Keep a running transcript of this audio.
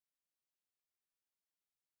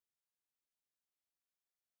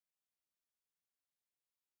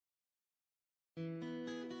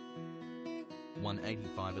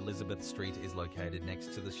185 Elizabeth Street is located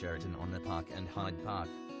next to the Sheraton on the Park and Hyde Park,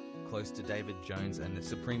 close to David Jones and the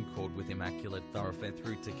Supreme Court, with immaculate thoroughfare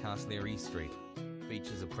through to Castlereagh Street.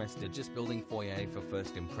 Features a prestigious building foyer for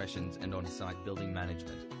first impressions and on-site building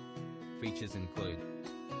management. Features include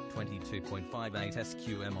 22.58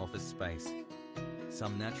 SQM office space,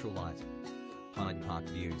 some natural light, Hyde Park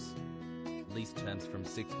views. Lease terms from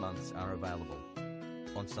 6 months are available.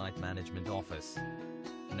 On-site management office.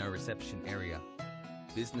 No reception area.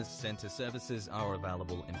 Business center services are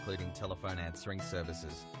available, including telephone answering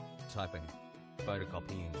services, typing,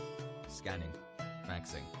 photocopying, scanning,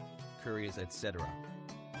 faxing, couriers, etc.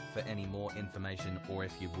 For any more information, or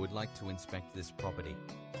if you would like to inspect this property,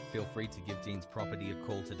 feel free to give Dean's Property a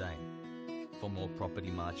call today. For more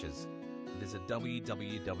property matches, visit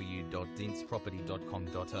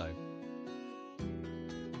www.deansproperty.com.au.